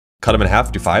Cut them in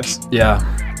half, do 5s? Yeah.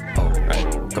 Oh,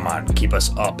 right. Come on, keep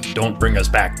us up. Don't bring us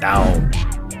back down.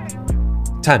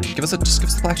 10. Just give us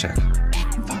the blackjack.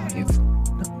 5.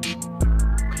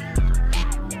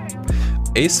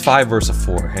 Ace 5 versus a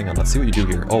 4. Hang on, let's see what you do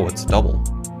here. Oh, it's a double.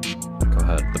 Go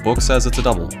ahead. The book says it's a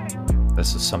double.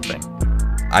 This is something.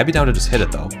 I'd be down to just hit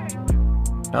it though.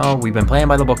 No, we've been playing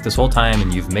by the book this whole time,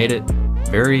 and you've made it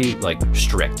very, like,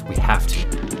 strict. We have to.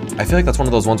 I feel like that's one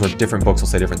of those ones where different books will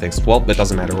say different things. Well, it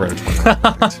doesn't matter. We're at a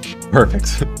 20.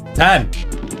 Perfect. 10.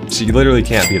 She literally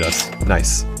can't beat us.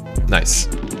 Nice. Nice.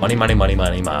 Money, money, money,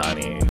 money, money.